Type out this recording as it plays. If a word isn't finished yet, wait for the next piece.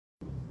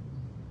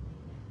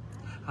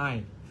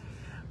Hi,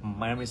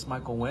 my name is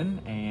Michael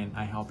Nguyen, and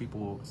I help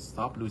people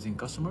stop losing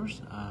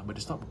customers, but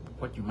to stop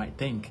what you might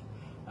think.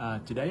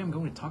 Today, I'm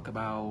going to talk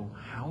about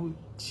how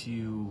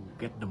to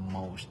get the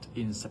most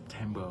in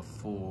September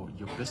for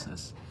your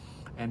business.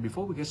 And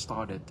before we get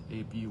started,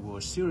 if you were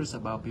serious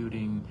about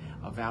building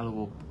a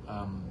valuable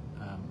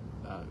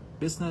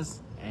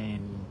business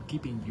and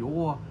keeping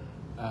your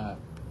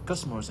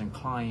customers and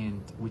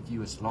clients with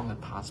you as long as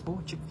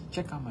possible,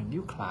 check out my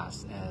new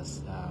class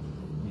as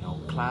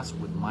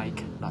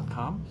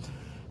classwithmike.com.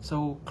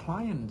 So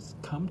clients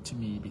come to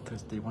me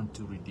because they want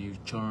to reduce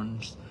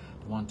churns,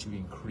 they want to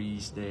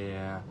increase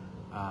their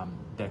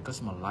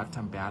customer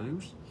lifetime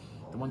values,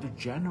 they want to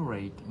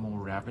generate more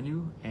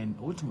revenue, and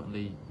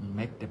ultimately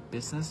make the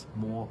business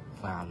more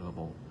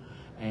valuable.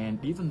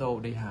 And even though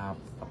they have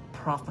a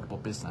profitable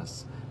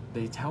business,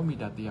 they tell me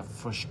that they are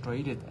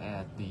frustrated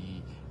at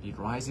the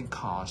rising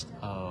cost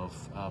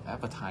of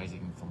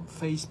advertising from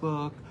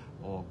Facebook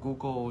or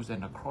Google's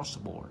and across the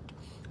board.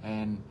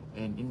 And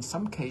in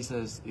some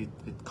cases, it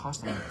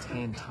costs them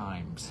 10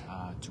 times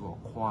to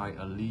acquire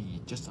a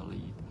lead, just a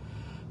lead.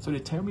 So they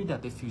tell me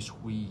that they feel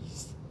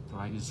squeezed,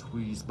 right? You're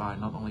squeezed by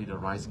not only the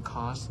rising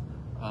cost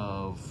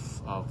of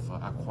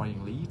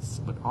acquiring leads,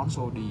 but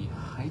also the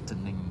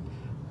heightening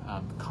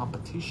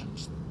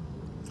competitions.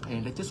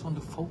 And they just want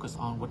to focus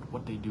on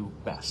what they do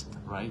best,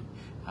 right?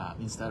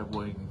 Instead of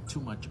worrying too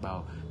much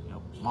about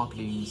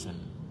marketings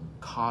and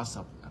costs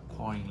of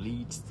acquiring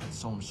leads and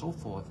so on and so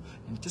forth,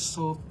 and just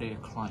serve their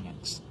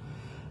clients.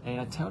 And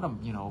I tell them,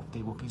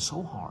 they're working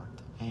so hard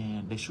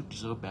and they should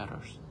deserve better.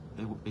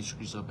 They should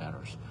deserve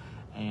better.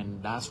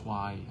 And that's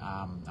why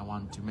I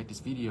want to make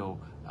this video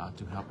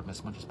to help them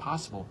as much as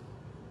possible.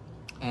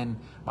 And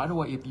by the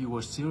way, if you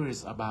were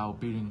serious about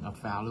building a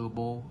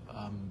valuable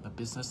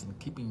business and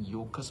keeping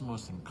your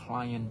customers and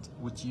clients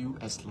with you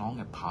as long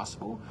as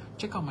possible,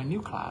 check out my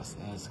new class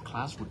as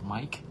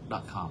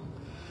classwithmike.com.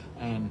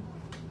 And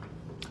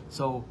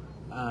so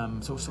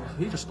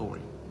here's the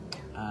story.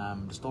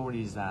 The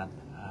story is that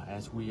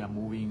as we are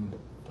moving,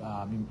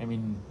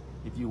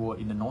 if you were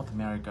in the North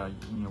America,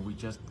 we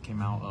just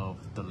came out of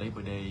the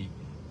Labor Day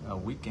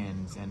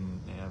weekends,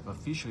 and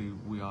officially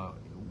we are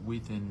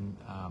within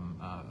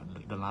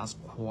the last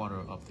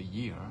quarter of the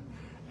year,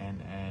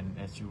 and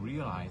as you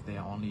realize, there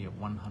are only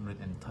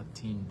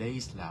 113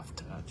 days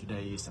left.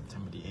 Today is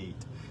September the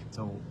 8th,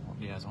 so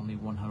there's only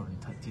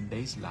 113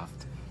 days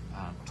left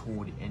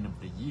toward the end of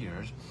the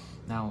year.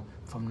 Now,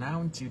 from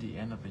now until the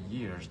end of the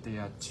year,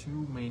 there are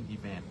two main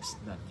events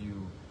that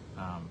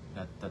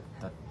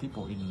that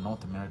people in the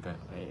North America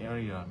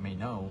area may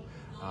know.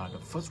 The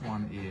first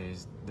one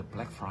is the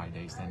Black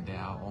Fridays, and there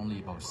are only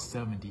about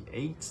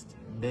 78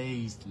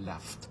 days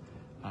left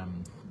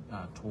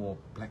toward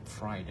Black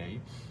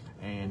Friday,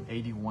 and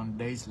 81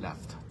 days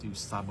left to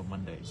Cyber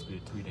Mondays,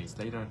 3 days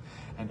later.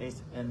 And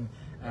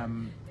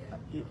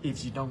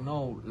if you don't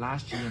know,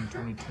 last year in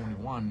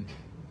 2021,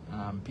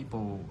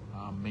 people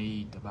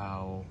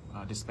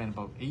they spent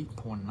about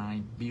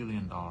 $8.9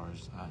 billion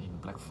in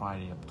Black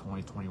Friday of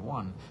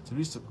 2021. So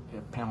this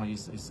apparently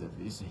is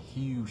a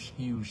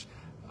huge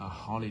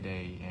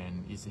holiday,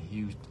 and it's a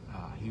huge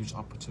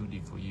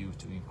opportunity for you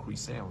to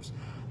increase sales.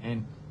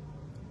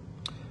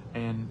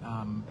 And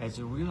as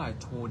you realize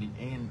toward the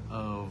end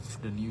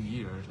of the new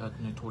year,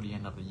 toward the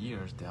end of the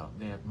year, there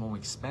are more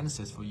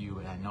expenses for you.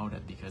 And I know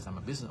that because I'm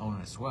a business owner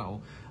as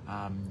well.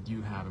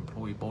 You have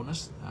employee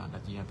bonus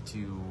that you have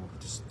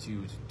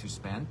to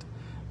spend,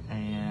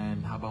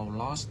 and how about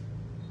lost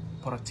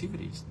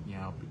productivities?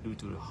 Due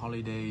to the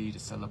holiday, the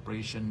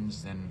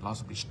celebrations, and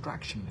lots of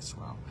distraction as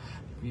well.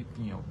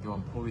 Your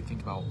employee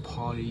think about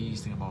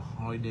parties, think about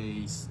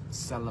holidays,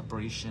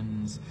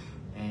 celebrations,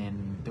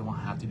 and they won't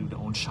have to do their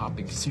own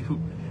shopping too,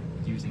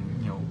 using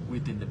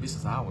within the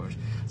business hours.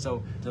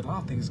 So there's a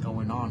lot of things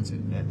going on. So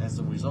as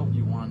a result,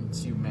 you want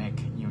to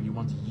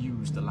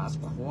use the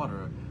last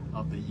quarter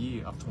of the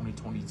year of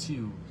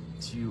 2022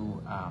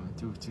 to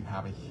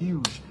have a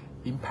huge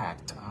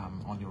impact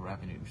on your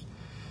revenues.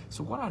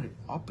 So what are the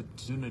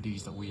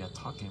opportunities that we are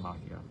talking about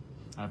here?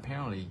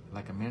 Apparently,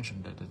 like I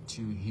mentioned, that the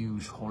two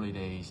huge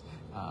holidays,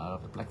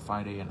 the Black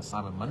Friday and the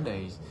Cyber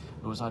Mondays,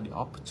 those are the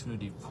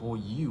opportunity for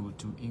you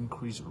to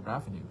increase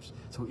revenues.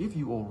 So if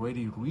you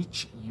already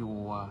reach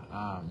your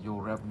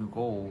revenue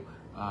goal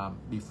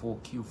before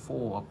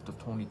Q4 of the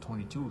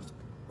 2022,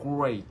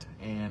 great.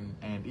 And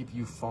if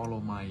you follow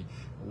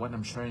what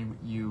I'm sharing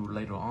with you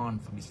later on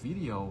from this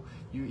video,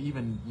 you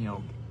even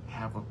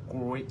have a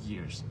great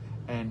years.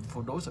 And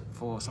for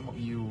some of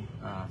you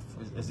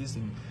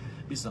existing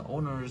business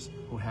owners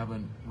who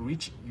haven't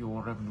reached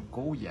your revenue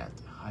goal yet,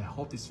 I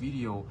hope this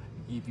video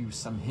give you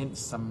some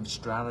hints, some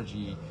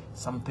strategy,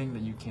 something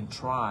that you can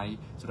try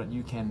so that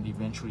you can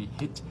eventually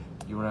hit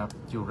your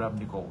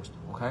revenue goals.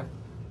 Okay.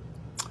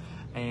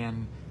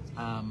 And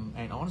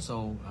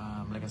also,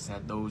 like I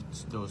said,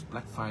 those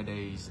Black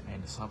Fridays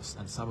and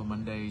Cyber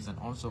Mondays, and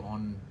also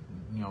on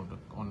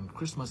on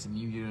Christmas and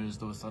New Year's,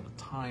 those are the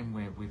time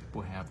where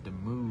people have the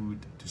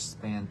mood to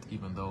spend,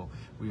 even though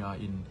we are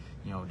in,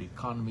 the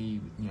economy,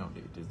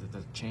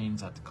 the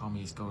change that the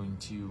economy is going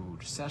to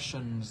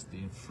recessions, the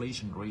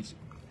inflation rate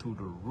through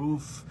the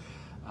roof.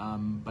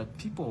 But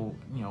people,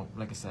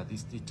 like I said,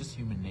 it's just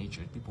human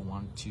nature. People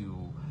want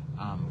to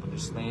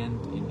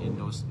understand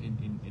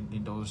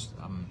in those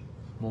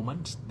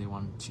moments. They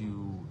want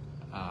to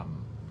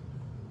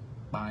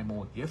buy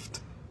more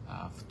gift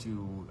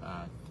to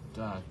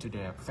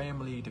their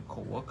family, the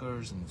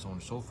co-workers, and so on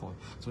and so forth.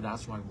 So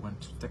that's why we want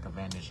to take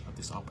advantage of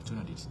these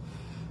opportunities.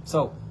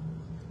 So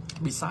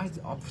besides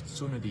the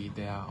opportunity,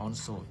 there are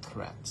also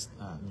threats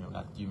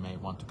that you may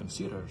want to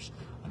consider.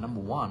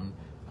 Number one,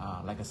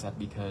 like I said,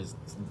 because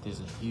there's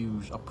a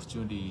huge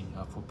opportunity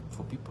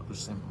for people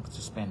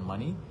to spend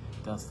money.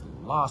 There's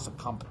lots of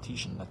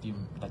competition that you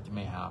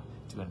may have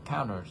to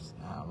encounter,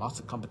 lots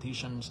of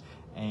competitions,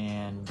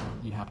 and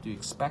you have to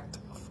expect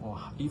for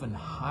even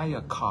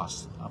higher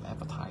costs of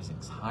advertising,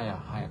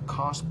 higher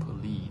cost per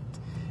lead,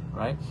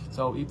 right?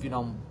 So if you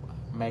don't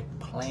make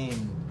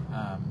plan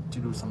to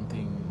do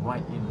something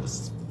right in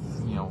this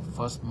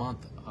first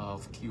month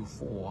of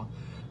Q4,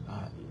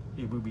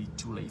 it will be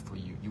too late for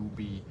you. You'll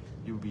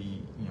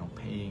be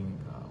paying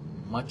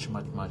much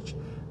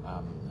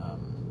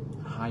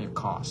higher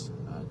cost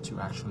to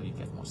actually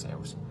get more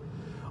sales.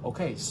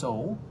 Okay,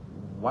 so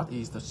what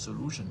is the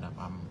solution that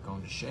I'm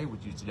going to share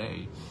with you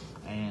today?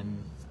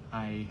 And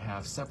I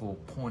have several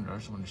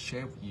pointers I want to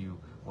share with you.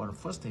 Well, the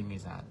first thing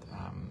is that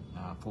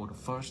for the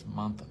first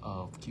month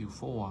of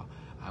Q4,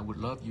 I would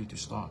love you to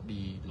start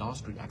the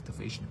loss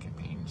reactivation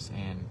campaigns.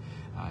 And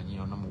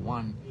number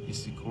one,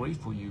 it's great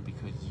for you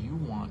because you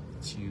want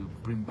to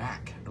bring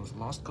back those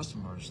lost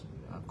customers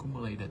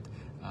accumulated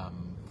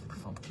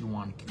from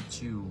Q1,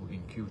 Q2,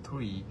 and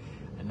Q3,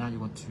 and now you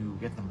want to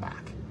get them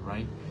back,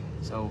 right?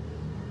 So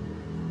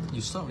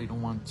you certainly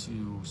don't want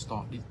to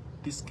start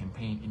this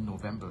campaign in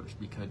November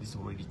because it's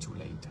already too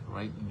late,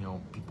 right?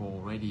 People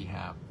already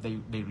have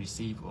they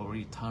receive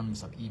already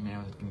tons of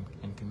emails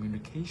and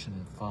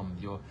communication from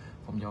your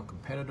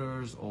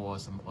competitors or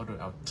some other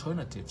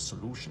alternative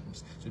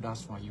solutions. So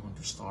that's why you want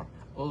to start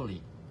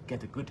early,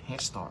 get a good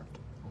head start.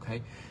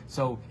 Okay,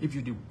 so if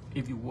you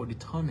were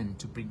determined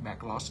to bring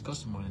back lost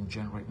customers and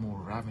generate more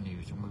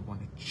revenues, you might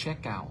want to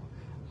check out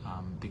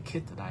the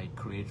kit that I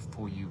created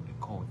for you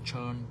called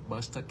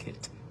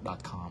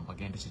ChurnBusterKit.com.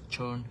 Again, this is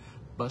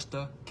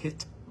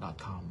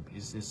ChurnBusterKit.com.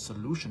 It's a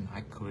solution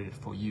I created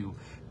for you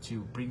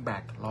to bring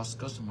back lost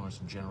customers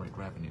and generate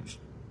revenues.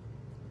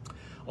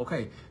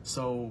 Okay,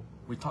 so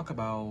we talk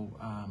about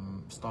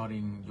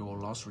starting your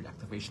loss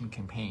reactivation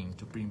campaign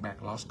to bring back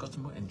lost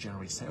customer and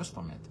generate sales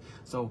from it.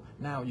 So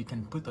now you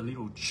can put a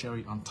little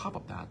cherry on top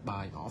of that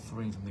by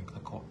offering something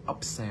called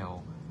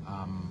upsell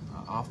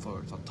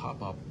offers on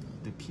top of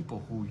the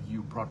people who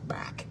you brought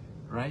back,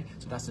 right?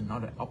 So that's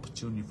another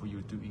opportunity for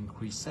you to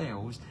increase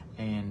sales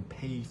and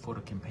pay for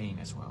the campaign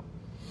as well.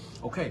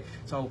 Okay,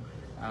 so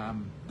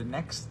the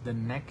next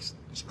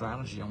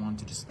strategy I want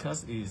to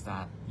discuss is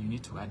that you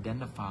need to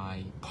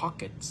identify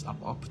pockets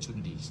of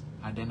opportunities.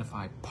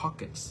 Identify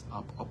pockets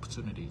of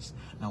opportunities.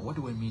 Now, what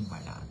do I mean by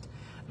that?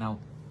 Now,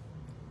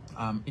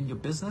 in your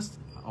business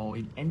or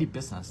in any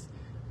business,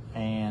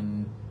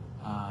 and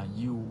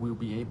you will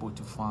be able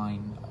to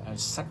find a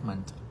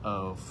segment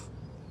of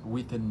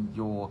within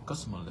your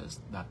customer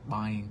list that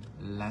buying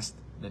less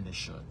than they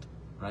should,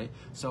 right?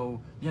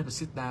 So you have to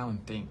sit down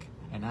and think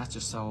and ask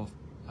yourself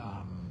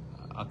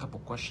a couple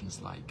questions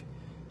like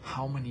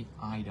how many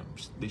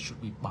items they should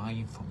be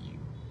buying from you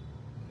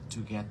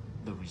to get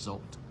the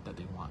result that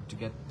they want, to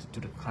get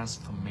to the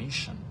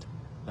transformation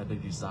that they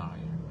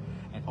desire,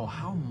 and or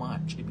how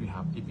much, if you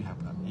have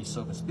a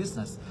service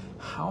business,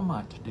 how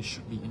much they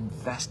should be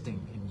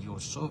investing in your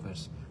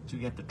service to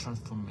get the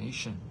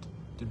transformation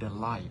to their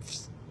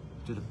lives,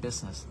 to the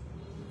business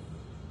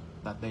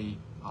that they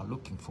are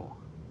looking for,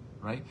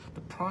 right?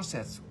 The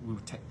process will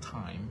take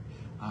time,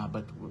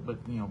 but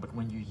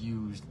when you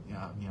use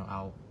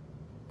our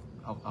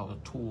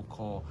tool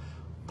called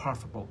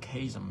Profitable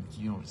Chasm,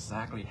 you know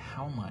exactly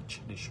how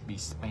much they should be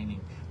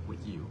spending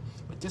with you.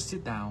 But just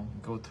sit down,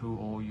 go through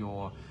all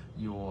your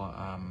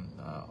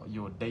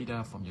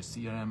data from your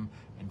CRM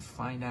and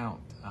find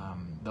out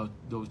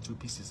those two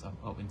pieces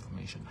of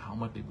information: how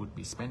much they would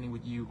be spending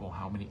with you, or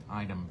how many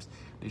items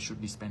they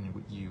should be spending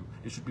with you.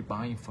 They should be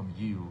buying from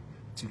you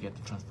to get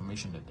the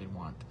transformation that they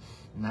want.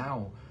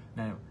 Now,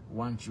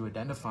 once you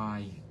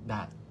identify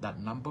that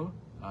number,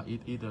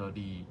 either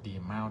the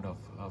amount of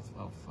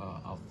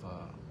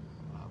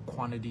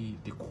quantity,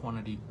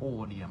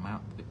 or the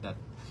amount that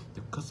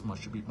the customer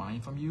should be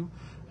buying from you,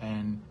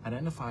 and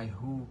identify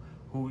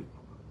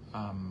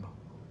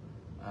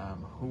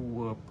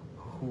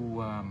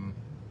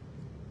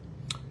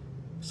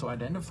so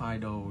identify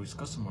those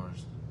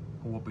customers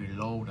who are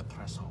below the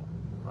threshold,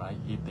 right?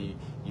 If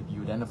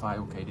you identify,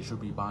 okay, they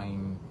should be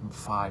buying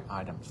 5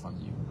 items from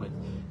you, but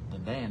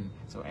then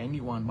so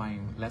anyone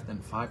buying less than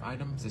 5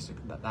 items,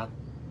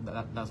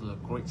 that's a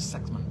great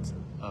segment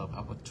of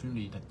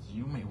opportunity that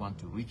you may want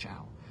to reach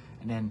out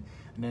and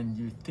then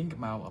you think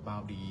about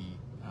the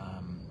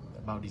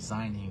about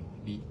designing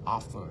the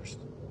offers,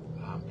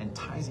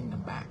 enticing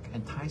them back,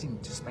 enticing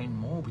to spend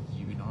more with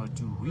you in order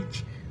to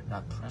reach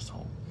that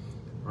threshold,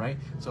 right?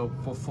 So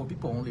for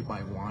people only buy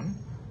one,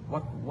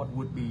 what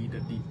would be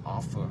the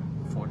offer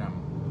for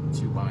them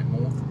to buy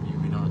more from you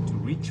in order to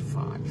reach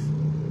five,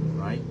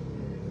 right?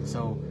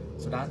 So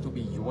that will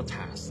be your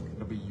task.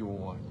 It'll be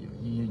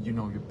you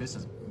know your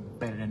business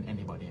better than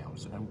anybody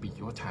else. So that will be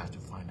your task to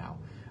find out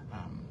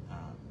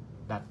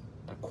that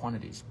the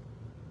quantities.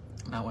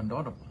 Now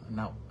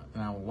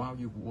while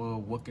you were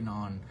working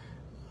on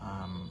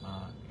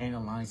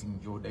analyzing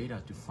your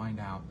data to find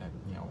out that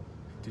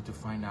to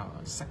find out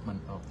a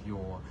segment of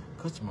your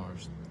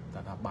customers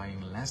that are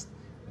buying less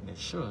than they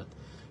should,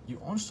 you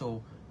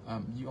also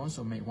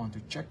may want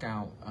to check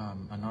out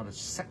another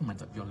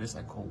segment of your list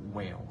I call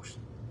whales.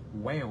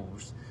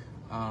 Whales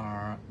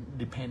are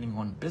depending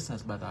on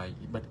business, but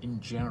in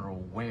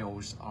general,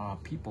 whales are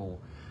people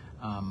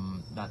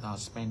that are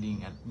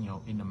spending at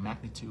in the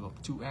magnitude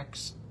of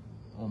 2x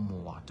or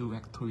more,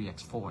 2x,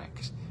 3x,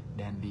 4x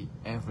than the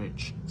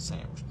average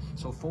sales.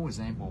 So for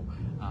example,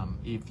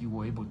 if you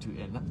were able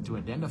to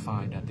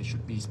identify that they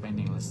should be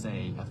spending, let's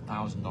say,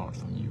 $1,000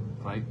 from you,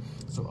 right?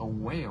 So a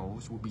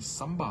whales will be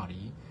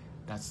somebody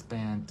that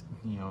spent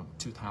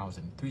 $2,000,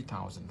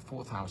 $3,000,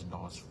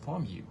 $4,000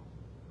 from you,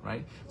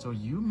 right? So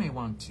you may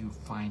want to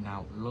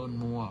learn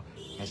more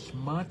as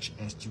much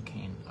as you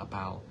can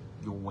about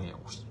your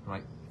whales,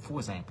 right? For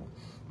example,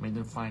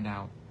 maybe find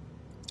out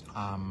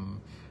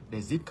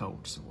the zip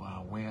codes,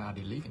 where are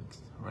they living,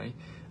 right?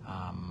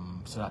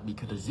 So that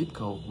because the zip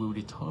code will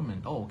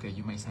determine,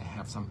 you may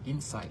have some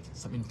insight,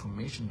 some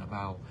information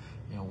about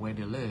where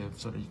they live,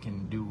 so that you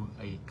can do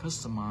a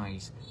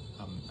customized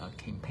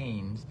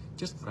campaign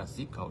just for that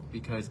zip code.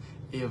 Because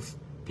if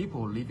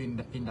people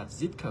living in that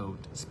zip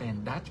code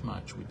spend that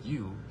much with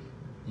you,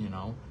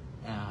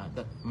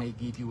 that may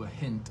give you a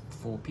hint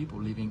for people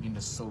living in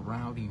the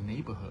surrounding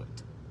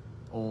neighborhood,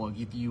 or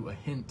give you a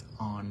hint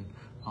on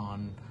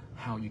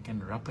how you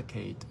can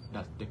replicate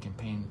the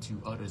campaign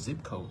to other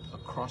zip codes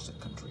across the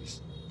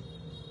countries.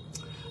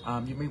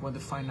 You may want to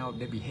find out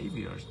their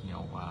behaviors,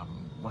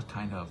 what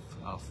kind of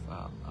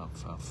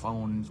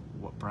phones,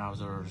 what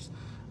browsers,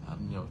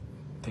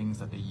 things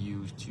that they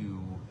use to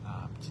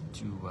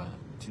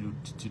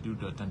do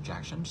the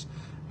transactions,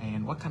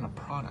 and what kind of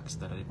products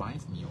that they buy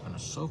from you, and a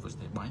service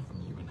they buy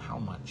from you, and how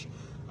much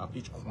of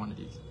each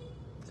quantity,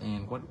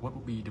 and what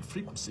would be the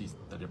frequencies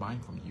that they're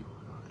buying from you,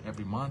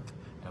 every month,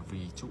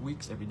 every 2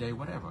 weeks, every day,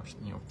 whatever.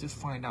 Just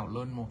find out,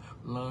 learn more,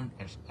 learn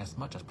as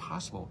much as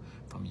possible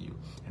from you.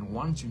 And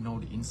once you know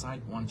the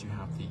insight, once you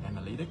have the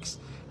analytics,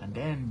 and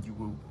then you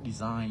will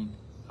design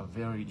a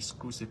very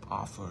exclusive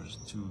offers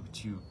to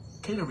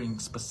catering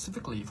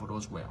specifically for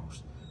those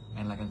whales.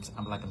 And like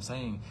I'm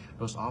saying,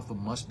 those offers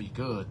must be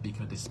good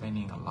because they're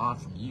spending a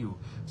lot from you.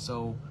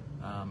 So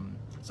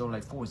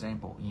like for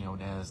example,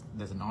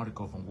 there's an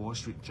article from Wall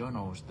Street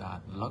Journals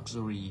that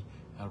luxury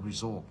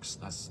resorts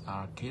that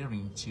are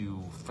catering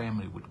to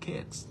family with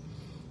kids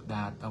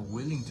that are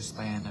willing to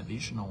spend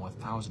additional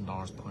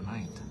 $1,000 per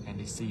night, and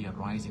they see a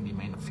rising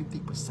demand of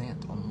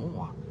 50% or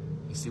more.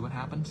 You see what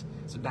happens?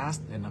 So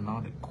that's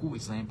another cool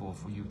example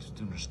for you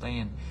to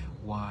understand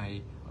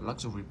why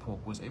Luxury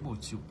Report was able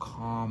to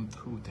comb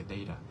through the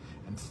data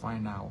and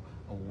find out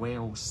a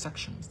whale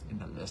sections in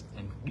the list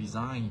and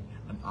design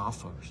an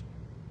offers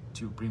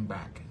to bring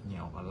back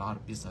a lot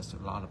of business, a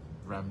lot of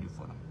revenue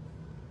for them.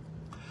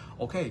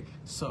 Okay,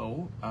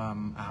 so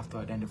after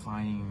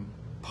identifying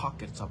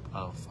pockets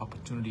of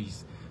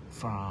opportunities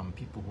from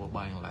people who are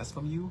buying less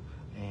from you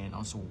and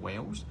also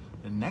whales,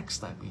 the next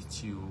step is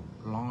to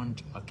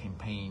launch a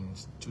campaign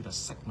to the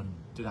segment,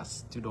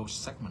 to those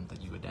segments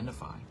that you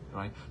identify,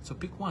 right? So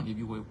pick one. If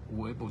you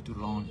were able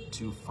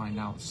to find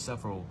out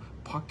several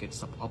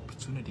pockets of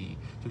opportunity,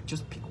 to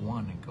just pick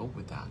one and go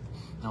with that.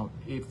 Now,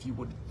 if you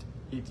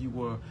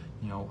were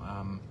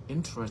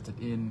interested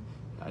in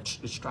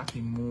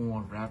extracting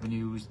more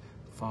revenues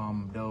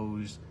from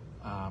those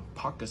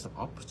pockets of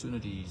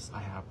opportunities, I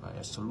have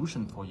a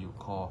solution for you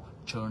called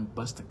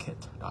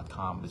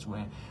churnbusterkit.com. It's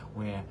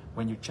where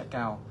when you check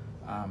out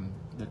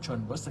the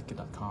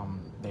churnbusterkit.com,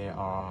 there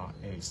are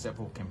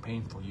several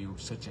campaigns for you,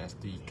 such as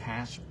the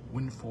cash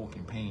windfall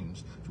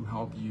campaigns, to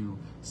help you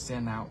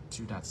send out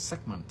to that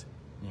segment,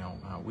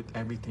 with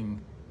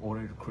everything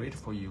already created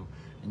for you,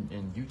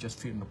 and you just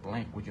fill in the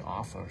blank with your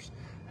offers,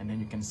 and then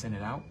you can send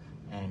it out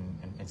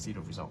and see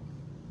the result.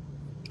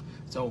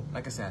 So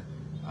like I said,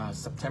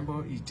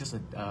 September is just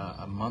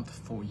a month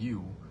for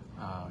you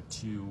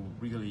to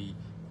really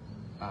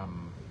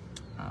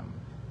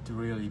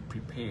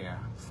prepare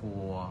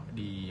for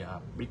the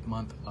big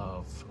month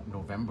of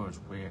November,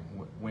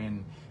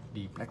 when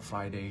the Black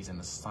Fridays and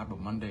the Cyber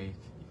Monday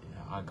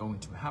are going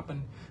to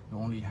happen. You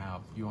only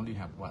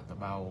have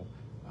about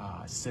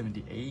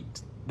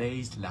 78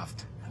 days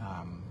left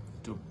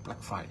to Black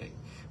Friday.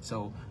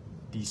 So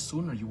the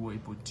sooner you were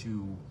able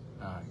to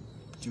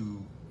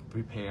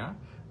prepare,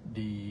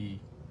 the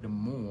the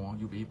more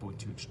you'll be able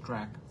to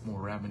extract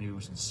more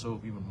revenues and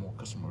serve even more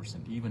customers,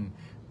 and even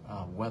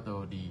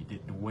weather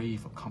the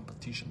wave of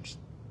competitions.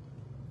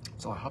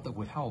 So I hope that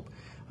would help,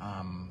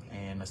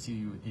 and I'll see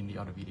you in the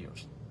other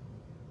videos.